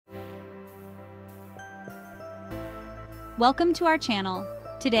Welcome to our channel.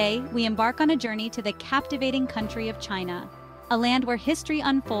 Today, we embark on a journey to the captivating country of China, a land where history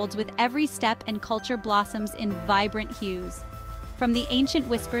unfolds with every step and culture blossoms in vibrant hues. From the ancient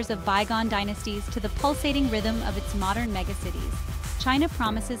whispers of bygone dynasties to the pulsating rhythm of its modern megacities, China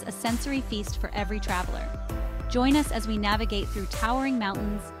promises a sensory feast for every traveler. Join us as we navigate through towering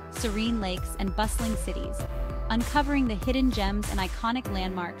mountains, serene lakes, and bustling cities, uncovering the hidden gems and iconic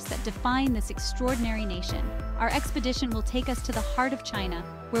landmarks that define this extraordinary nation. Our expedition will take us to the heart of China,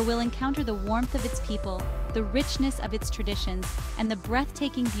 where we'll encounter the warmth of its people, the richness of its traditions, and the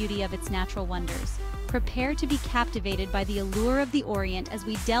breathtaking beauty of its natural wonders. Prepare to be captivated by the allure of the Orient as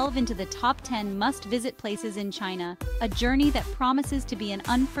we delve into the top 10 must-visit places in China, a journey that promises to be an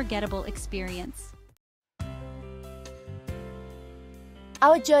unforgettable experience.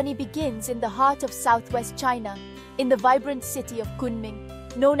 Our journey begins in the heart of southwest China, in the vibrant city of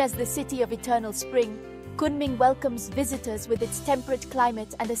Kunming. Known as the City of Eternal Spring, Kunming welcomes visitors with its temperate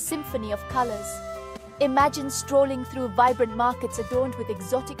climate and a symphony of colors. Imagine strolling through vibrant markets adorned with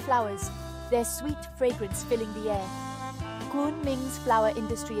exotic flowers, their sweet fragrance filling the air. Kunming's flower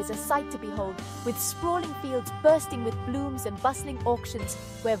industry is a sight to behold, with sprawling fields bursting with blooms and bustling auctions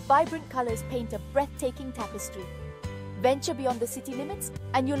where vibrant colors paint a breathtaking tapestry. Venture beyond the city limits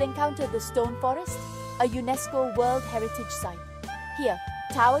and you'll encounter the Stone Forest, a UNESCO World Heritage Site. Here,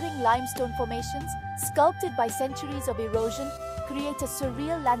 towering limestone formations, sculpted by centuries of erosion, create a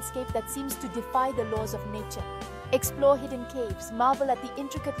surreal landscape that seems to defy the laws of nature. Explore hidden caves, marvel at the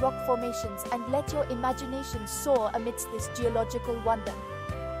intricate rock formations, and let your imagination soar amidst this geological wonder.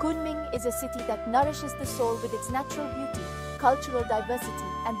 Kunming is a city that nourishes the soul with its natural beauty, cultural diversity,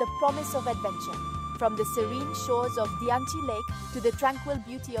 and the promise of adventure. From the serene shores of Dianqi Lake to the tranquil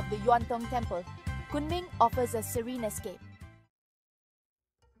beauty of the Yuantong Temple, Kunming offers a serene escape.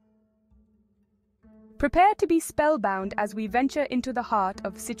 Prepare to be spellbound as we venture into the heart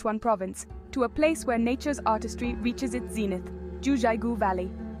of Sichuan province, to a place where nature's artistry reaches its zenith, Jiuzhaigou Valley.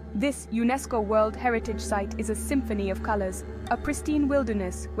 This UNESCO World Heritage Site is a symphony of colors, a pristine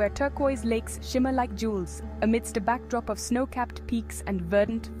wilderness where turquoise lakes shimmer like jewels amidst a backdrop of snow-capped peaks and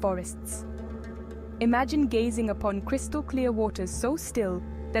verdant forests. Imagine gazing upon crystal-clear waters so still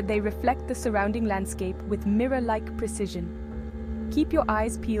that they reflect the surrounding landscape with mirror-like precision. Keep your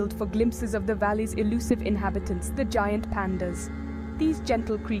eyes peeled for glimpses of the valley's elusive inhabitants, the giant pandas. These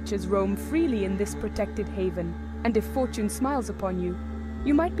gentle creatures roam freely in this protected haven, and if fortune smiles upon you,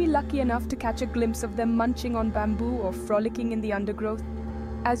 you might be lucky enough to catch a glimpse of them munching on bamboo or frolicking in the undergrowth.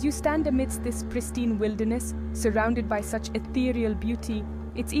 As you stand amidst this pristine wilderness, surrounded by such ethereal beauty,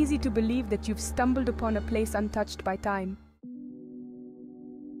 it's easy to believe that you've stumbled upon a place untouched by time.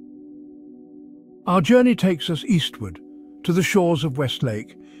 Our journey takes us eastward, to the shores of West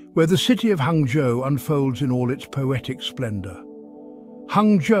Lake, where the city of Hangzhou unfolds in all its poetic splendor.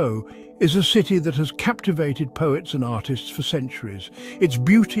 Hangzhou is a city that has captivated poets and artists for centuries, its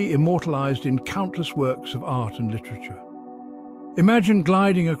beauty immortalized in countless works of art and literature. Imagine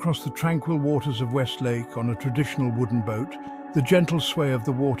gliding across the tranquil waters of West Lake on a traditional wooden boat, the gentle sway of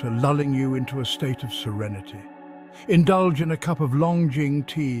the water lulling you into a state of serenity. Indulge in a cup of Longjing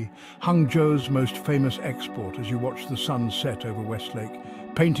tea, Hangzhou's most famous export, as you watch the sun set over West Lake,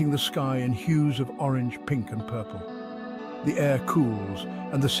 painting the sky in hues of orange, pink and purple. The air cools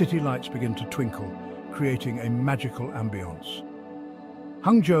and the city lights begin to twinkle, creating a magical ambience.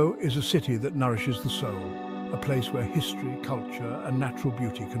 Hangzhou is a city that nourishes the soul, a place where history, culture and natural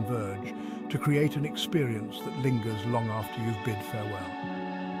beauty converge to create an experience that lingers long after you've bid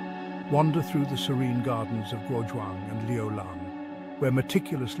farewell. Wander through the serene gardens of Guozhuang and Liulan, where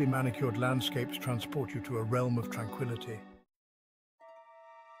meticulously manicured landscapes transport you to a realm of tranquility.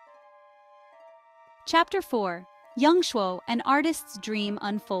 Chapter 4. Yangshuo, an artist's dream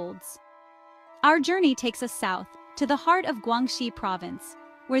unfolds. Our journey takes us south, to the heart of Guangxi province,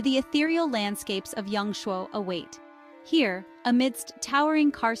 where the ethereal landscapes of Yangshuo await. Here, amidst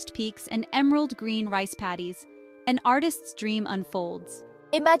towering karst peaks and emerald-green rice paddies, an artist's dream unfolds.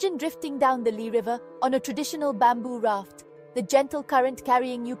 Imagine drifting down the Li River on a traditional bamboo raft, the gentle current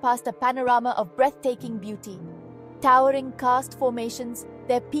carrying you past a panorama of breathtaking beauty. Towering karst formations,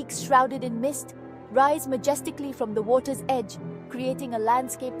 their peaks shrouded in mist, rise majestically from the water's edge, creating a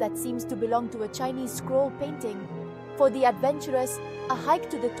landscape that seems to belong to a Chinese scroll painting. For the adventurous, a hike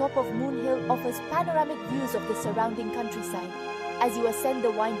to the top of Moon Hill offers panoramic views of the surrounding countryside. As you ascend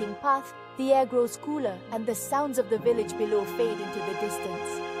the winding path, the air grows cooler and the sounds of the village below fade into the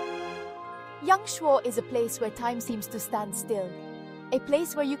distance. Yangshuo is a place where time seems to stand still, a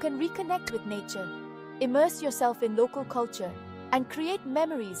place where you can reconnect with nature, immerse yourself in local culture, and create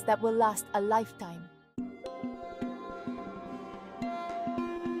memories that will last a lifetime.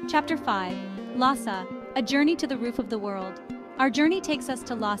 Chapter 5. Lhasa, a journey to the roof of the world. Our journey takes us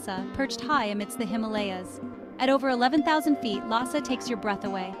to Lhasa, perched high amidst the Himalayas. At over 11,000 feet, Lhasa takes your breath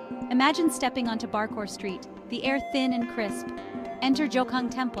away. Imagine stepping onto Barkor Street, the air thin and crisp. Enter Jiuzhaigou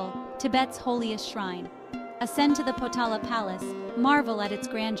Temple, Tibet's holiest shrine. Ascend to the Potala Palace, marvel at its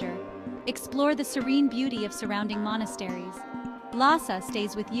grandeur. Explore the serene beauty of surrounding monasteries. Lhasa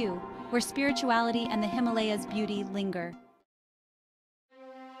stays with you, where spirituality and the Himalayas' beauty linger.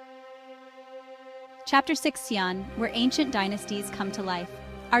 Chapter 6. Xi'an, where ancient dynasties come to life.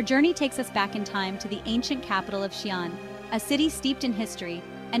 Our journey takes us back in time to the ancient capital of Xi'an, a city steeped in history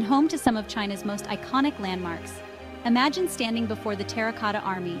and home to some of China's most iconic landmarks. Imagine standing before the Terracotta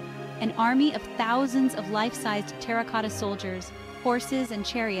Army, an army of thousands of life-sized terracotta soldiers, horses, and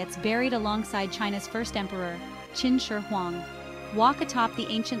chariots buried alongside China's first emperor, Qin Shi Huang. Walk atop the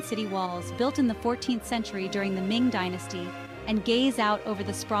ancient city walls built in the 14th century during the Ming Dynasty and gaze out over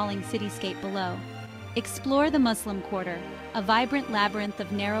the sprawling cityscape below. Explore the Muslim Quarter, a vibrant labyrinth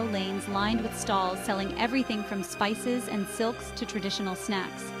of narrow lanes lined with stalls selling everything from spices and silks to traditional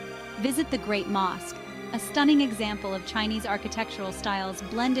snacks. Visit the Great Mosque, a stunning example of Chinese architectural styles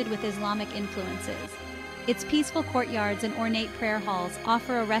blended with Islamic influences. Its peaceful courtyards and ornate prayer halls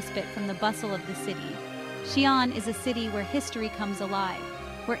offer a respite from the bustle of the city. Xi'an is a city where history comes alive,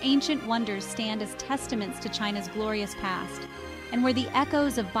 where ancient wonders stand as testaments to China's glorious past, and where the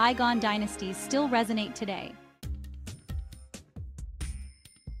echoes of bygone dynasties still resonate today.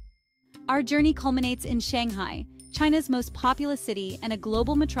 Our journey culminates in Shanghai, China's most populous city and a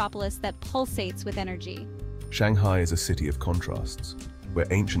global metropolis that pulsates with energy. Shanghai is a city of contrasts, where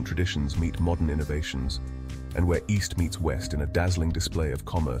ancient traditions meet modern innovations, and where East meets West in a dazzling display of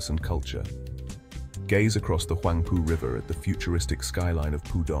commerce and culture. Gaze across the Huangpu River at the futuristic skyline of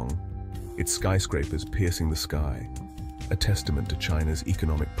Pudong, its skyscrapers piercing the sky, a testament to China's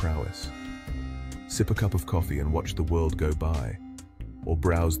economic prowess. Sip a cup of coffee and watch the world go by, or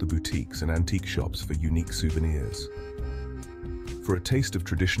browse the boutiques and antique shops for unique souvenirs. For a taste of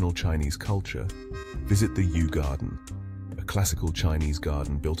traditional Chinese culture, visit the Yu Garden, a classical Chinese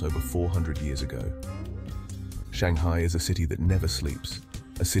garden built over 400 years ago. Shanghai is a city that never sleeps,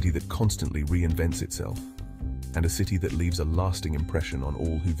 a city that constantly reinvents itself, and a city that leaves a lasting impression on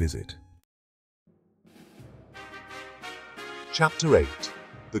all who visit. Chapter 8.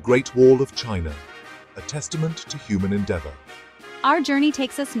 The Great Wall of China, a testament to human endeavor. Our journey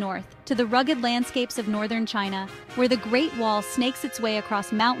takes us north, to the rugged landscapes of northern China, where the Great Wall snakes its way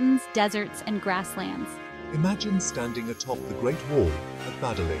across mountains, deserts, and grasslands. Imagine standing atop the Great Wall at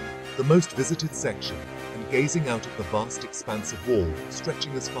Dazzling, the most visited section, and gazing out at the vast expanse of wall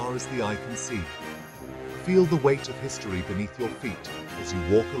stretching as far as the eye can see. Feel the weight of history beneath your feet as you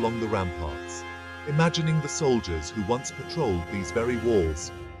walk along the ramparts, imagining the soldiers who once patrolled these very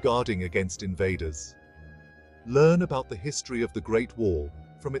walls, guarding against invaders. Learn about the history of the Great Wall,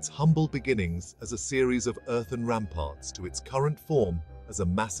 from its humble beginnings as a series of earthen ramparts to its current form as a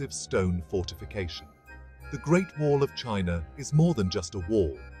massive stone fortification. The Great Wall of China is more than just a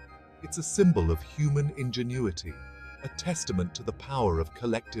wall. It's a symbol of human ingenuity, a testament to the power of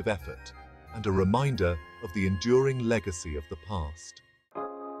collective effort, and a reminder of the enduring legacy of the past.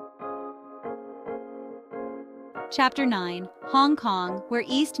 Chapter 9. Hong Kong, where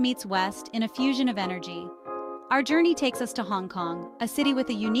East meets West in a fusion of energy. Our journey takes us to Hong Kong, a city with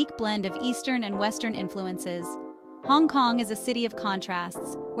a unique blend of Eastern and Western influences. Hong Kong is a city of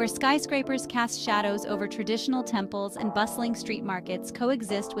contrasts, where skyscrapers cast shadows over traditional temples and bustling street markets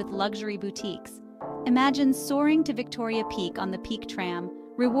coexist with luxury boutiques. Imagine soaring to Victoria Peak on the Peak Tram,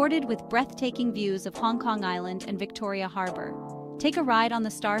 rewarded with breathtaking views of Hong Kong Island and Victoria Harbour. Take a ride on the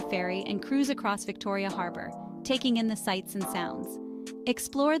Star Ferry and cruise across Victoria Harbour, taking in the sights and sounds.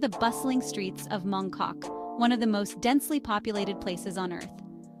 Explore the bustling streets of Mong Kok, one of the most densely populated places on Earth.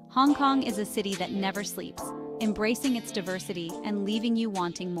 Hong Kong is a city that never sleeps, embracing its diversity and leaving you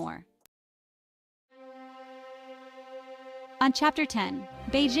wanting more. On Chapter 10,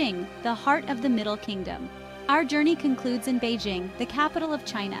 Beijing, the heart of the Middle Kingdom. Our journey concludes in Beijing, the capital of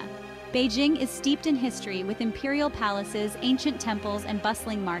China. Beijing is steeped in history with imperial palaces, ancient temples, and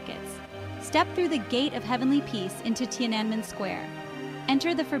bustling markets. Step through the Gate of Heavenly Peace into Tiananmen Square.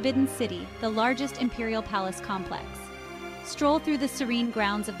 Enter the Forbidden City, the largest imperial palace complex. Stroll through the serene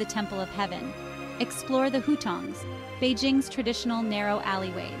grounds of the Temple of Heaven. Explore the hutongs, Beijing's traditional narrow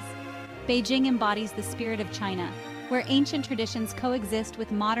alleyways. Beijing embodies the spirit of China, where ancient traditions coexist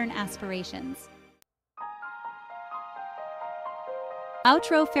with modern aspirations.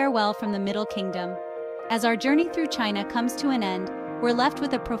 Outro farewell from the Middle Kingdom. As our journey through China comes to an end, we're left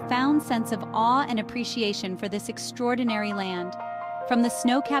with a profound sense of awe and appreciation for this extraordinary land. From the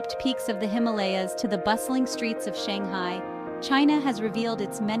snow-capped peaks of the Himalayas to the bustling streets of Shanghai, China has revealed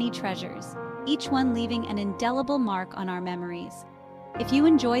its many treasures, each one leaving an indelible mark on our memories. If you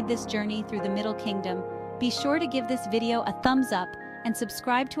enjoyed this journey through the Middle Kingdom, be sure to give this video a thumbs up and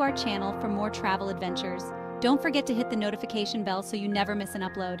subscribe to our channel for more travel adventures. Don't forget to hit the notification bell so you never miss an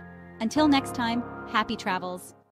upload. Until next time, happy travels!